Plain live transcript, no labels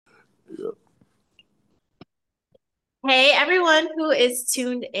Yeah. Hey, everyone who is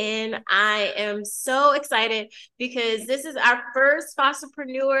tuned in. I am so excited because this is our first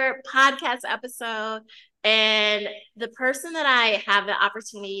Fosterpreneur podcast episode. And the person that I have the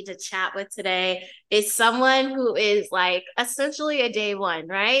opportunity to chat with today is someone who is like essentially a day one,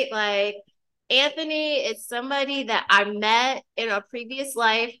 right? Like Anthony is somebody that I met in a previous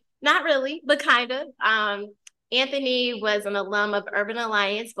life. Not really, but kind of. Anthony was an alum of Urban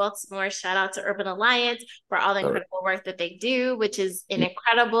Alliance, Baltimore. Shout out to Urban Alliance for all the All right. incredible work that they do, which is an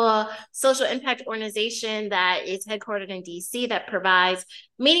incredible social impact organization that is headquartered in DC that provides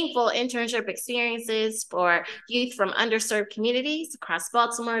meaningful internship experiences for youth from underserved communities across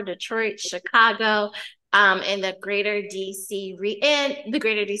Baltimore, Detroit, Chicago, and the greater DC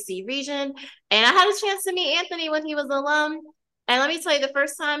region. And I had a chance to meet Anthony when he was an alum. And let me tell you, the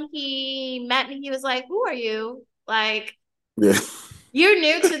first time he met me, he was like, "Who are you? Like, Yeah. you're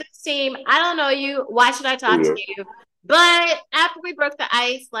new to this team. I don't know you. Why should I talk to Yeah. you?" But after we broke the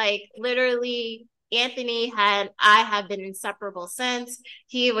ice, like literally, I have been inseparable since.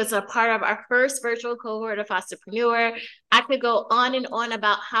 He was a part of our first virtual cohort of Fosterpreneur. I could go on and on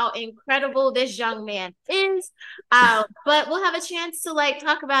about how incredible this young man is. But we'll have a chance to like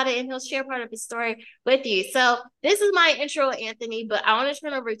talk about it and he'll share part of his story with you. So this is my intro, Anthony, but I want to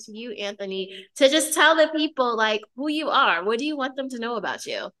turn over to you, Anthony, to just tell the people like who you are. What do you want them to know about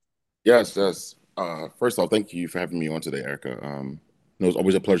you? Yes, yes. First off, thank you for having me on today, Erica. It was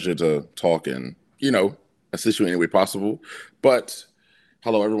always a pleasure to talk and, assist you in any way possible. But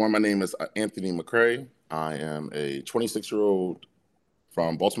hello, everyone. My name is Anthony McCray. I am a 26-year-old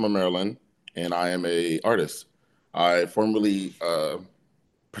from Baltimore, Maryland, and I am a artist. I formerly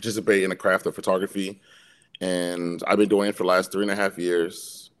participate in the craft of photography, and I've been doing it for the last 3.5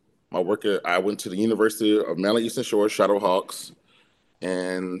 years. I went to the University of Maryland Eastern Shore, Shadowhawks,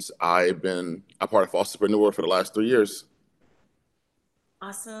 and I've been a part of Fosterpreneur for the last 3 years.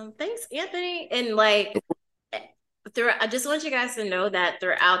 Awesome. Thanks, Anthony. And like I just want you guys to know that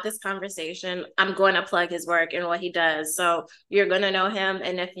throughout this conversation, I'm going to plug his work and what he does. So you're going to know him.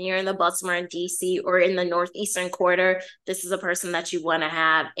 And if you're in the Baltimore and DC or in the Northeastern quarter, this is a person that you want to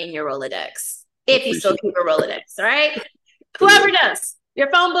have in your Rolodex. If you still Appreciate keep a Rolodex, all right? it. Whoever Yeah. does, your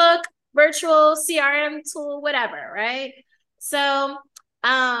phone book, virtual CRM tool, whatever, right? So,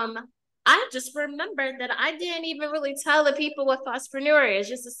 I just remembered that I didn't even really tell the people what Fosterpreneur is,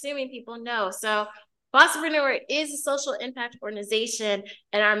 just assuming people know. So, Fosterpreneur is a social impact organization,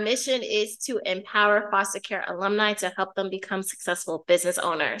 and our mission is to empower foster care alumni to help them become successful business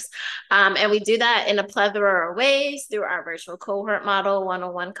owners. And we do that in a plethora of ways through our virtual cohort model,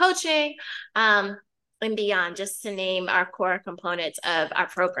 one-on-one coaching, and beyond, just to name our core components of our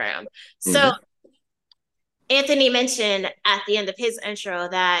program. So Hmm. Anthony mentioned at the end of his intro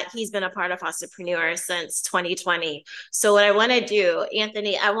that he's been a part of Fosterpreneur since 2020. So what I want to do,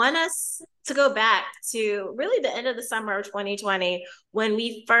 Anthony, I want us to go back to really the end of the summer of 2020 when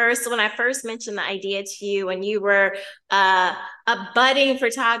I first mentioned the idea to you when you were a budding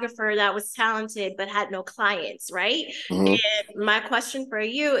photographer that was talented but had no clients, right? Hmm. And my question for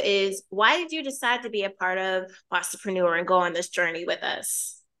you is, why did you decide to be a part of Fosterpreneur and go on this journey with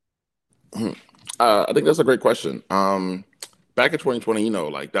us? I think that's a great question. Back in 2020,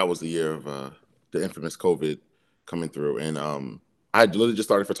 like that was the year of the infamous COVID coming through, and I had literally just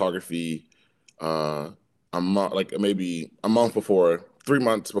started photography uh, a month, like maybe a month before, 3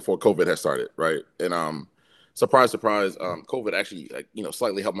 months before COVID had started, right? And surprise, surprise, COVID actually like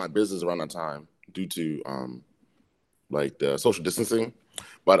slightly helped my business around that time due to like the social distancing.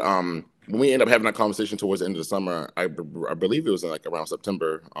 But when we ended up having that conversation towards the end of the summer, I believe it was in like around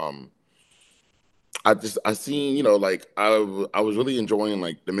September. I seen, like I was really enjoying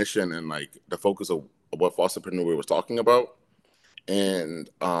like the mission and like the focus of what Fosterpreneur was talking about. And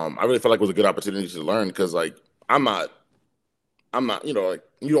I really felt like it was a good opportunity to learn because like I'm not like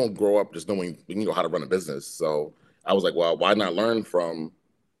you don't grow up just knowing how to run a business. So I was like, well, why not learn from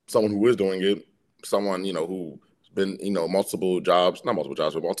someone who is doing it, someone, who's been, multiple jobs, not multiple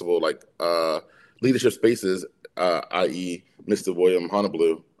jobs, but multiple like leadership spaces, i.e. Mr. William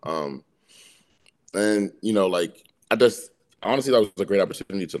Honolulu. And like I just honestly that was a great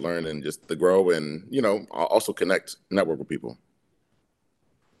opportunity to learn and just to grow and also connect, network with people.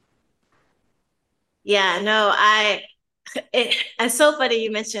 Yeah, no, it's so funny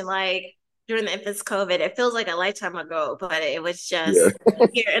you mentioned like during the infants COVID, it feels like a lifetime ago, but it was Yeah. just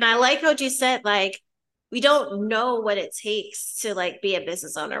here. And I like what you said, like we don't know what it takes to like be a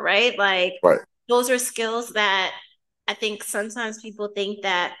business owner, right? Like Right. those are skills that I think sometimes people think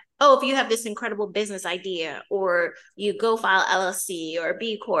that, oh, if you have this incredible business idea, or you go file LLC or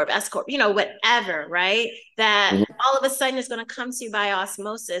B Corp, S Corp, whatever, right? That Mhm. all of a sudden is going to come to you by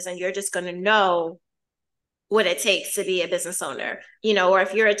osmosis, and you're just going to know what it takes to be a business owner, or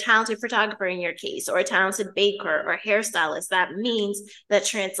if you're a talented photographer in your case, or a talented baker or hairstylist, that means that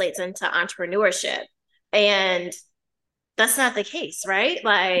translates into entrepreneurship. And that's not the case, right?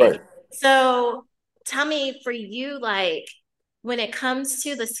 Like, Right. so tell me for you, like, when it comes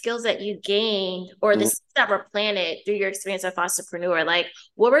to the skills that you gained or the Mhm. skills that were planted through your experience as Fosterpreneur, like,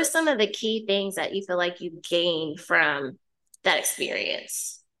 what were some of the key things that you feel like you gained from that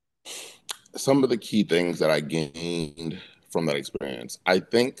experience? Some of the key things that I gained from that experience, I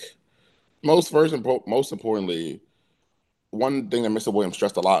think most importantly, one thing that Mr. Williams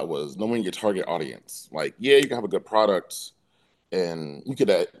stressed a lot was knowing your target audience. Like, yeah, you can have a good product and you could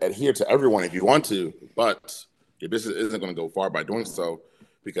adhere to everyone if you want to, but your business isn't going to go far by doing so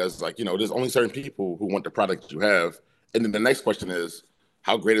because, like, there's only certain people who want the product you have. And then the next question is,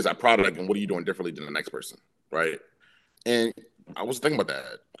 how great is that product and what are you doing differently than the next person? Right. And I was thinking about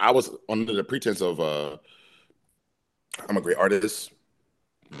that. I was under the pretense of I'm a great artist.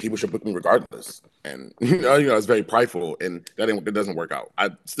 People should book me regardless. And it's very prideful, and it doesn't work out. I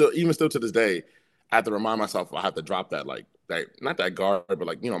still, even still to this day, I have to remind myself I have to drop that, like that, not that guard, but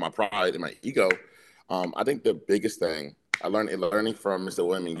like my pride and my ego. I think the biggest thing I learning from Mr.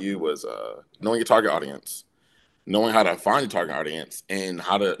 William and you was knowing your target audience, knowing how to find your target audience, and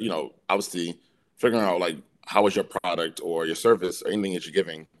how to obviously figuring out like how is your product or your service or anything that you're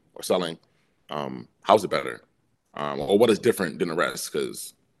giving or selling, how's it better, or what is different than the rest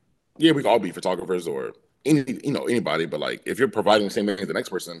because yeah, we can all be photographers or anybody, but like if you're providing the same thing as the next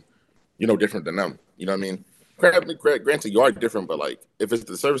person, you're no different than them. You know what I mean? Granted, you are different, but like if it's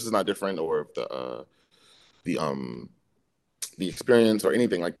the service is not different, or if the the experience or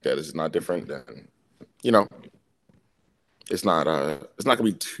anything like that is not different, then you know it's not gonna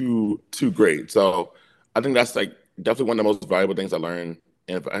be too great. So I think that's like definitely one of the most valuable things I learned.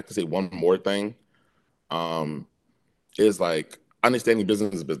 And if I could say one more thing, um, is like understanding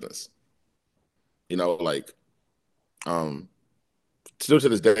business is business. Like um still to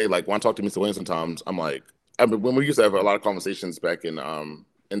this day, like when I talk to Mr. Williams sometimes, I'm like, I mean, when we used to have a lot of conversations back in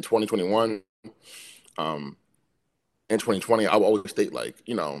 2021, um, in 2020, I would always state like,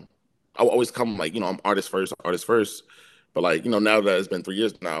 I would always come like, I'm artist first, artist first. But like, now that it's been 3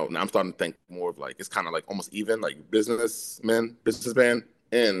 years now I'm starting to think more of like it's kind of like almost even like businessman,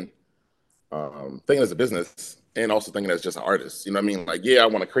 and thinking as a business and also thinking as just an artist. You know what I mean? Like, yeah, I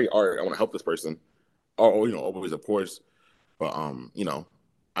want to create art, I want to help this person, or always of course. But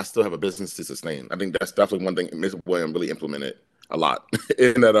I still have a business to sustain. I think that's definitely one thing Ms. William really implemented a lot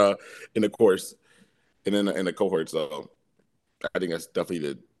in the course and in the cohort. So I think that's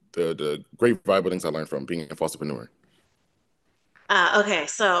definitely the great valuable things I learned from being a fosterpreneur. Okay,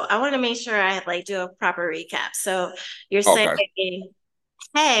 so I want to make sure I like do a proper recap. So you're saying, Okay.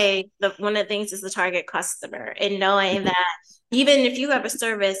 hey, one of the things is the target customer, and knowing that even if you have a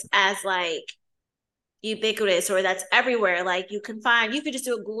service as like ubiquitous or that's everywhere, like you could just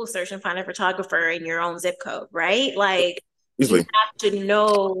do a Google search and find a photographer in your own zip code, right? Like you Easily. have to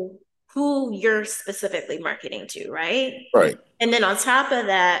know who you're specifically marketing to, right? Right. And then on top of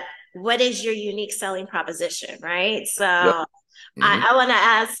that, what is your unique selling proposition, right? So Yep. Hmm. I want to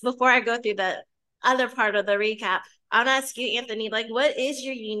ask before I go through the other part of the recap. I want to ask you, Anthony, like, what is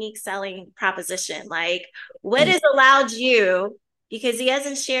your unique selling proposition? Like, what has allowed you, because he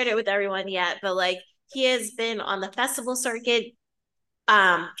hasn't shared it with everyone yet, but like, he has been on the festival circuit,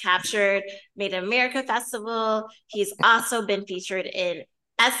 captured Made in America Festival. He's also been featured in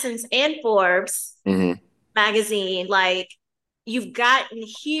Essence and Forbes Hmm. magazine. Like, you've gotten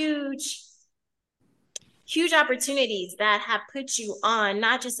huge opportunities that have put you on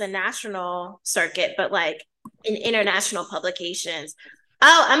not just a national circuit, but like in international publications.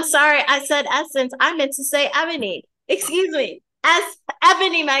 Oh, I'm sorry. I said Essence. I meant to say Ebony. Excuse me.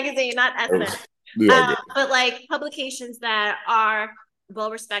 Ebony magazine, not Essence. Be all good. But like publications that are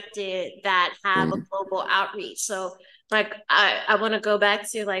well respected, that have a Hmm. global outreach. So like I want to go back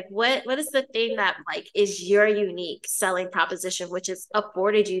to like what is the thing that like is your unique selling proposition, which has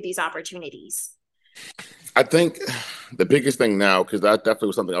afforded you these opportunities? I think the biggest thing now, because that definitely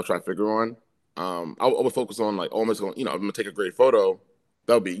was something I was trying to figure on. I would focus on like almost going, I'm gonna take a great photo.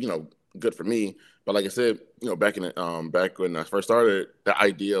 That would be, good for me. But like I said, back when I first started, the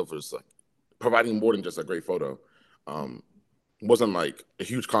idea of was like providing more than just a great photo. Um, wasn't like a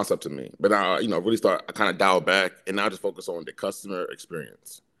huge concept to me. But now, really I kind of dial back and now just focus on the customer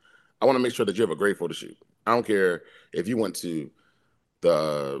experience. I want to make sure that you have a great photo shoot. I don't care if you went to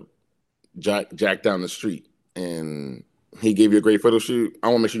the Jack down the street and he gave you a great photo shoot, I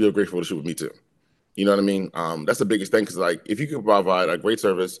want to make sure you do a great photo shoot with me too. You know what I mean? That's the biggest thing because like if you can provide a great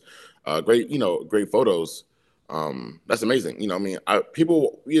service, great great photos, that's amazing. You know, what I mean,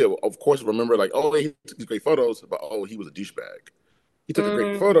 people of course remember like oh he took these great photos, but oh he was a douchebag. He took a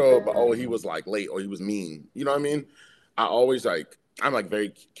great Mm. photo, but oh he was like late or he was mean. You know what I mean? I always like I'm like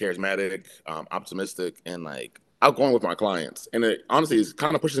very charismatic, optimistic, and like outgoing with my clients. And it honestly is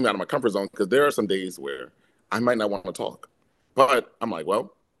kind of pushes me out of my comfort zone because there are some days where I might not want to talk, but I'm like,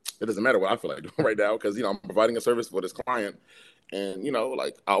 well, it doesn't matter what I feel like doing right now because I'm providing a service for this client, and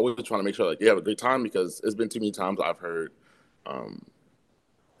like I always trying to make sure like you have a great time because it's been too many times I've heard um,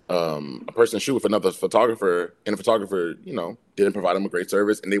 a person shoot with another photographer, and the photographer didn't provide them a great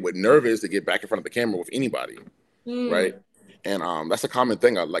service, and they were nervous to get back in front of the camera with anybody, right? Mm. And that's a common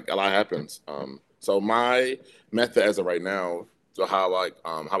thing. Like a lot happens. So my method as of right now, so how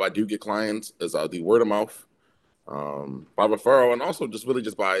I do get clients is the word of mouth, by referral, and also just really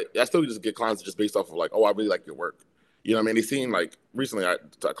just by I still just get clients just based off of like, oh, I really like your work. You know what I mean? They seen like recently a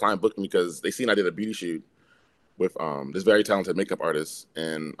client booked me because they seen I did a beauty shoot with this very talented makeup artist,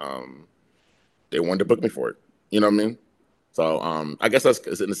 and they wanted to book me for it. You know what I mean? So I guess that's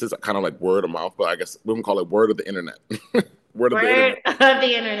in a sense kind of like word of mouth, but I guess we can call it word of the internet. Word of the Word internet. of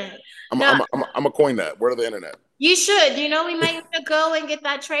the internet. I'm No, I'm I'm a coin that word of the internet. you should. We might need to go and get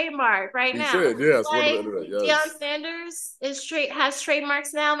that trademark right We now. should, yes, word of the Like internet. Deion Yes, Sanders has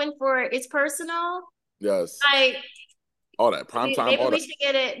trademarks now, and for its personal. yes. Like All that prime time, maybe all we that, should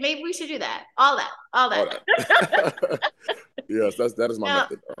get it. Maybe we should do that. All that. All all that. that. Yes, that is my Now,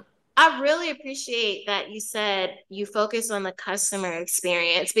 method. I really appreciate that you said you focus on the customer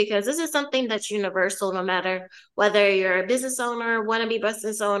experience because this is something that's universal no matter whether you're a business owner, wannabe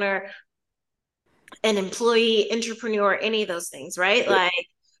business owner, an employee, entrepreneur, any of those things, right? Yeah. Like,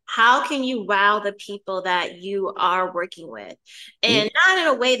 how can you wow the people that you are working with? And Mhm. not in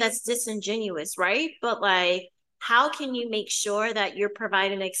a way that's disingenuous, right? But like, how can you make sure that you're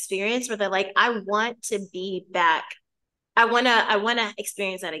providing an experience where they're like, I want to be back. I wanna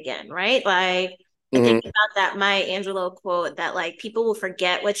experience that again, right? Like I think Mhm. about that Maya Angelou quote that like people will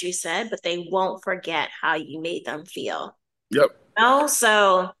forget what you said, but they won't forget how you made them feel. Yep.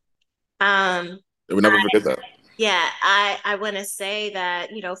 So um They would never forget that. yeah, I want to say that,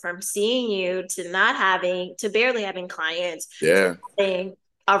 from seeing you to not having to barely having clients to Yeah. having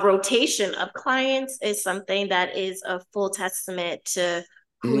a rotation of clients is something that is a full testament to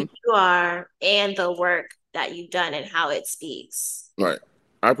who Mhm. you are and the work that you've done and how it speaks Right.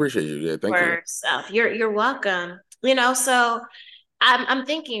 I appreciate you. Yeah. Thank for you. yourself. You're welcome. So I'm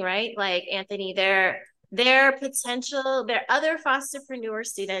thinking, right? Like Anthony, there are other fosterpreneur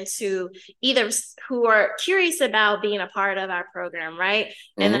students who are curious about being a part of our program, right?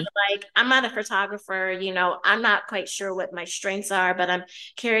 And they're Mhm. like, I'm not a photographer, I'm not quite sure what my strengths are, but I'm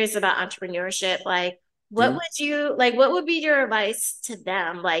curious about entrepreneurship. Like, Mhm. what would be your advice to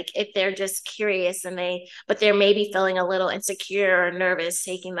them? Like if they're just curious but they're maybe feeling a little insecure or nervous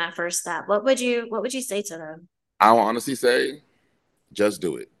taking that first step. What would you say to them? I will honestly say, just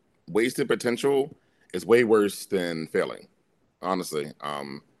do it. Wasted potential is way worse than failing. Honestly,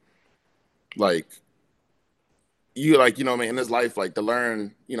 like what I mean, in this life, like to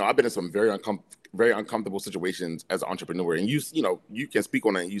learn, I've been in some very uncomfortable situations as an entrepreneur, and you can speak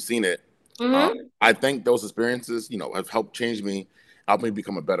on it. And you've seen it. Mm-hmm. I think those experiences, have helped change me, helped me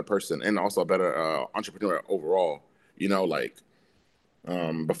become a better person, and also a better entrepreneur overall. Like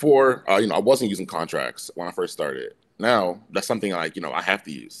before, I wasn't using contracts when I first started. Now that's something like I have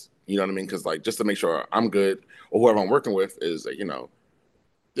to use. You know what I mean? Because like just to make sure I'm good or whoever I'm working with is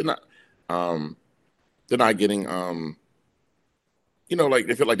they're not um, they're not getting like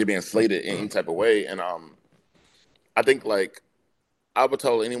they feel like they're being slated in any type of way. And I think like I would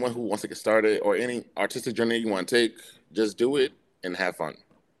tell anyone who wants to get started or any artistic journey you want to take, just do it and have fun.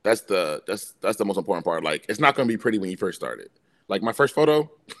 That's the most important part. Like it's not going to be pretty when you first started. Like my first photo,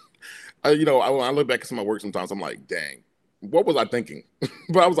 when I look back at some of my work sometimes, I'm like, dang, what was I thinking?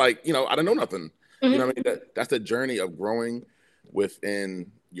 But I was like, I didn't know nothing. You know Mm-hmm. what I mean? That's the journey of growing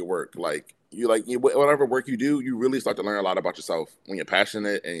within your work. Whatever work you do, you really start to learn a lot about yourself when you're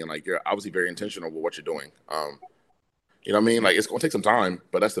passionate and you're obviously very intentional with what you're doing. You know what I mean? Like it's gonna take some time,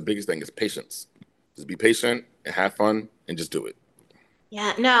 but that's the biggest thing is patience. Just be patient and have fun and just do it.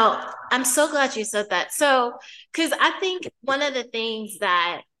 Yeah, no, I'm so glad you said that. So, because I think one of the things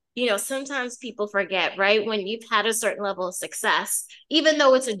that, sometimes people forget, right? When you've had a certain level of success, even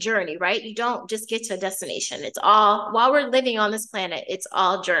though it's a journey, right? You don't just get to a destination. It's all, while we're living on this planet, it's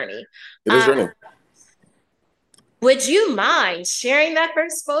all journey. It is Um, journey. Would you mind sharing that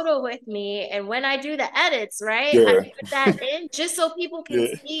first photo with me? And when I do the edits, right, I Yeah, put that in just so people can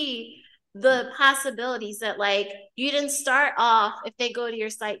yeah, see the possibilities that, like, you didn't start off, if they go to your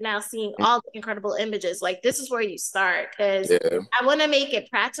site now, seeing all the incredible images. Like, this is where you start, because yeah. I want to make it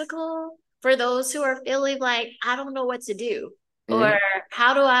practical for those who are feeling like, I don't know what to do, or Hmm.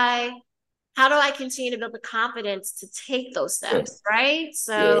 how do I continue to build the confidence to take those Yeah, steps, right?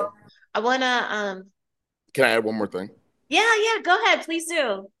 So yeah. I want to Can I add one more thing? yeah, yeah, go ahead, please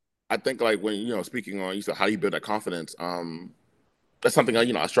do. I think like when speaking on you said how you build that confidence. That's something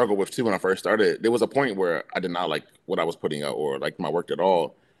I struggled with too when I first started. There was a point where I did not like what I was putting out or like my work at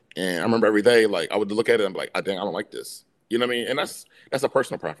all, and I remember every day like I would look at it and be like, I think I don't like this. You know what I mean? And that's a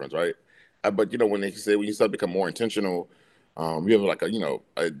personal preference, right? But when they say when you start to become more intentional, you have like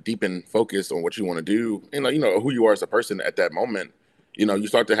a deepened focus on what you want to do, and who you are as a person at that moment. You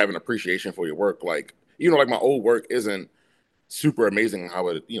start to have an appreciation for your work. Like like my old work isn't super amazing how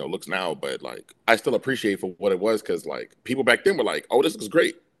it looks now, but like I still appreciate for what it was because like people back then were like, oh, this looks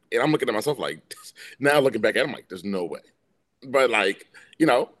great, and I'm looking at myself like now looking back at it, I'm like, there's no way. But like you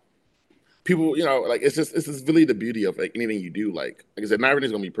know people like it's just really the beauty of like anything you do. Like I said, not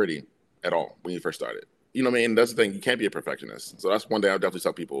everything's gonna be pretty at all when you first started. You know what I mean? That's the thing. You can't be a perfectionist. So that's one day I'll definitely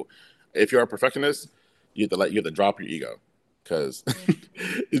tell people: if you're a perfectionist, you have to drop your ego because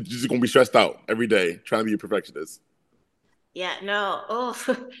it's just gonna be stressed out every day trying to be a perfectionist. Yeah, no.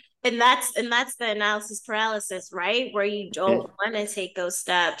 Oh, and that's the analysis paralysis, right? Where you don't Hmm. want to take those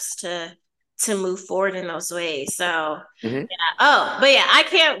steps to move forward in those ways. So, Hmm. yeah. Oh, but yeah, I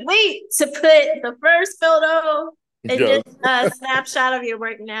can't wait to put the first photo and Yeah. just a snapshot of your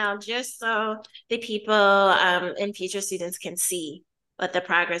work now, just so the people and future students can see what the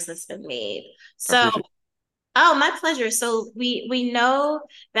progress that's been made. I So, appreciate oh, my pleasure. So we know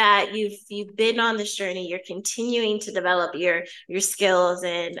that you've been on this journey. You're continuing to develop your skills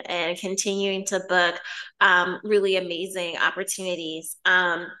and continuing to book really amazing opportunities.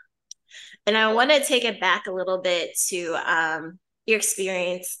 And I want to take it back a little bit to your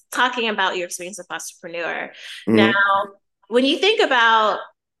experience, talking about your experience with Fosterpreneur. it. Now, Hmm. when you think about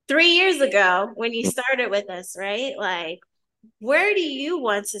 3 years ago when you started with us, right? Like, where do you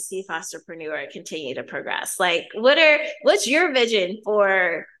want to see Fosterpreneur continue to progress? Like, what's your vision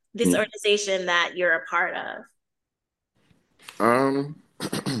for this organization that you're a part of? Um,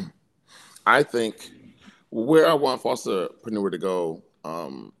 I think where I want Fosterpreneur to go,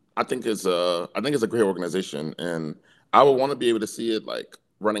 I think it's a great organization, and I would want to be able to see it like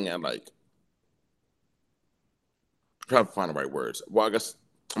running at like trying to find the right words. Well, I guess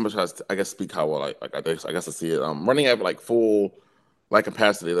I'm gonna try to I guess speak how well I guess I see it. Running at like full like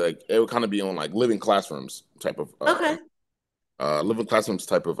capacity, like it would kind of be on like Okay. living classrooms type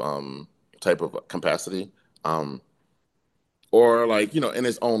of capacity. Um, or like in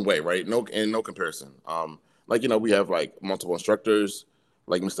its own way, right? No comparison. We have like multiple instructors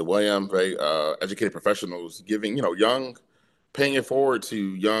like Mr. William, right? Educated professionals giving paying it forward to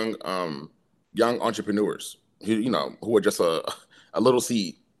young entrepreneurs who are just a little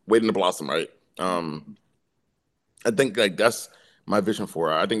seed waiting to blossom, right? I think like that's my vision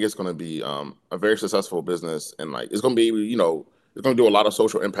for it. I think it's going to be a very successful business, and like it's going to be it's going to do a lot of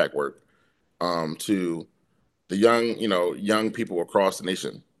social impact work to the young people across the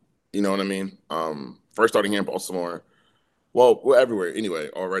nation. You know what I mean? First starting here in Baltimore. Well, we're everywhere anyway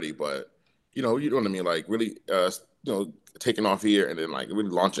already, but you know what I mean? Like really, taking off here and then like really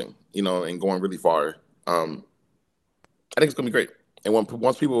launching, and going really far. I think it's gonna be great. And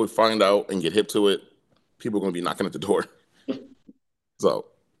once people find out and get hip to it, people are gonna be knocking at the door. So,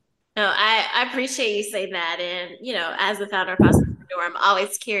 No, I appreciate you saying that. And, as the founder of Fosterpreneur, I'm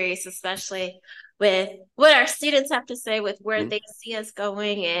always curious, especially with what our students have to say with where mhm, they see us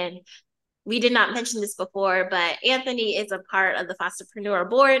going. And we did not mention this before, but Anthony is a part of the Fosterpreneur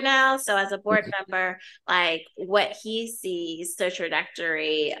board now. So as a board mhm, member, like what he sees the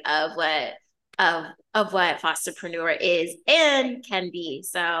trajectory of what Fosterpreneur is and can be.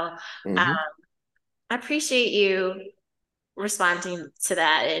 So mhm. I appreciate you responding to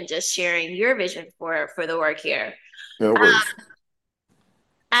that and just sharing your vision for the work here. No Um, worries.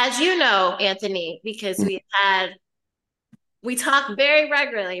 as you know, Anthony, because Mhm. we talk very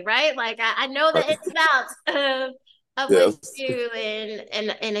regularly, right? Like I know the Right. ins and outs of what Yes. you do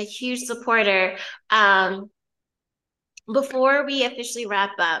and a huge supporter. Um, before we officially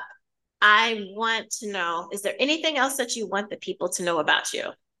wrap up, I want to know, is there anything else that you want the people to know about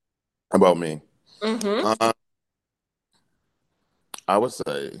you? About me. Mm-hmm. Uh, I would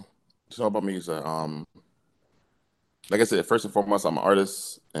say, about me is that like I said, first and foremost, I'm an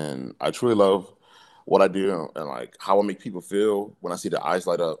artist, and I truly love what I do and like how I make people feel when I see their eyes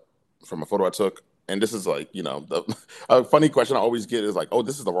light up from a photo I took. And this is like, the a funny question I always get is like, oh,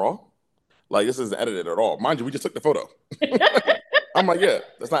 this is the raw? Like this isn't edited at all. Mind you, we just took the photo. I'm like, yeah,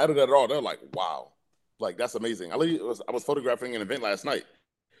 that's not edited at all. They're like, wow, like that's amazing. I was photographing an event last night.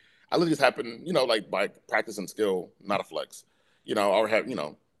 I literally just happened, like by practice and skill, not a flex.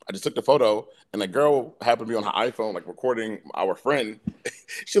 I just took the photo and the girl happened to be on her iPhone, like recording our friend.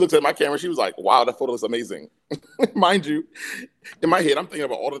 She looks at my camera. She was like, wow, that photo is amazing. Mind you, in my head, I'm thinking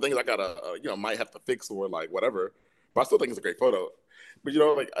about all the things I gotta, might have to fix or like whatever. But I still think it's a great photo. But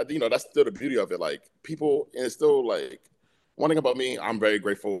that's still the beauty of it. Like people, and it's still like one thing about me. I'm very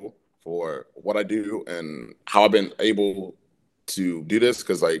grateful for what I do and how I've been able to do this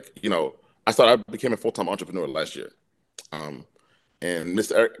because, I became a full time entrepreneur last year. Um, and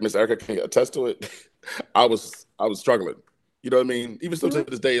Miss Erica can attest to it. I was struggling. You know what I mean? Even still to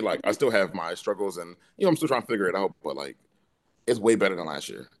this day, like I still have my struggles, and I'm still trying to figure it out. But like, it's way better than last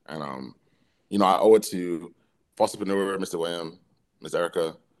year, and I owe it to Fosterpreneur, Mr. William, Miss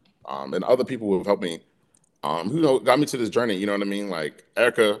Erica, and other people who have helped me, who got me to this journey. You know what I mean? Like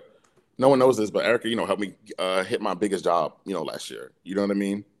Erica, no one knows this, but Erica, helped me hit my biggest job, last year. You know what I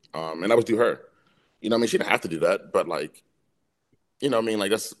mean? And that was through her. You know what I mean? She didn't have to do that, but like, what I mean? Like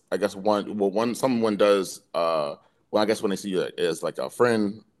that's I guess one someone does well, I guess when they see you as like a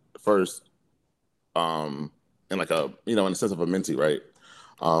friend first, and like in the sense of a mentee, right?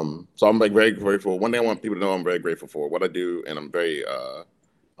 So I'm like very grateful. One thing I want people to know I'm very grateful for what I do, and I'm very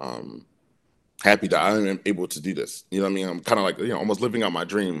um happy that I am able to do this. You know what I mean? I'm kind of like, almost living out my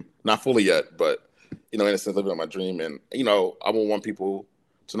dream. Not fully yet, but in a sense living out my dream. And I will want people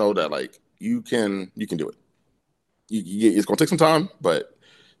to know that like you can do it. It's gonna take some time, but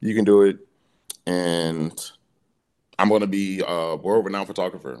you can do it. And I'm gonna be a world renowned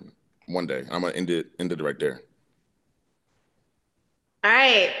photographer one day. I'm gonna end it right there. All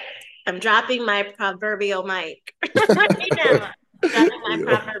right. I'm dropping my proverbial mic right now. Dropping my Yeah.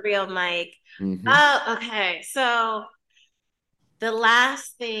 proverbial mic. Hmm. Oh, okay. So the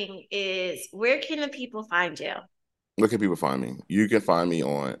last thing is, where can the people find you? Where can people find me? You can find me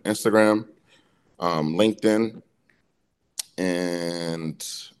on Instagram, LinkedIn, and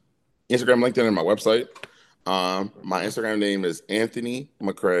LinkedIn, and my website. My Instagram name is Anthony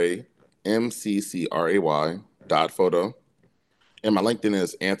McCray, MCCRAY .photo, and my LinkedIn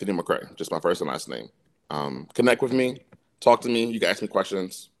is Anthony McCray, just my first and last name. Connect with me, talk to me. You can ask me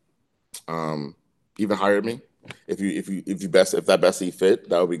questions. Um, Even hire me if that best see fit.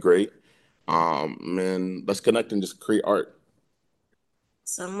 That would be great. And let's connect and just create art.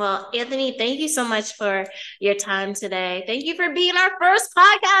 So, well, Anthony, thank you so much for your time today. Thank you for being our first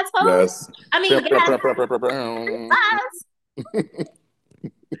podcast host. Yes. I mean, guest.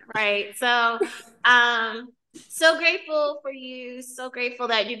 Right. So grateful for you. So grateful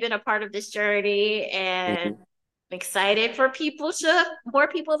that you've been a part of this journey, and Mhm. I'm excited for more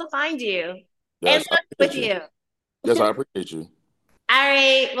people to find you and Yes, I work with appreciate you. you. Yes, I appreciate you. All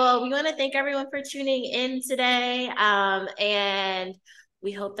right. Well, we want to thank everyone for tuning in today. And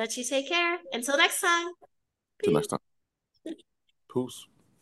we hope that you take care. Until next time. Till next Peace. time. Peace.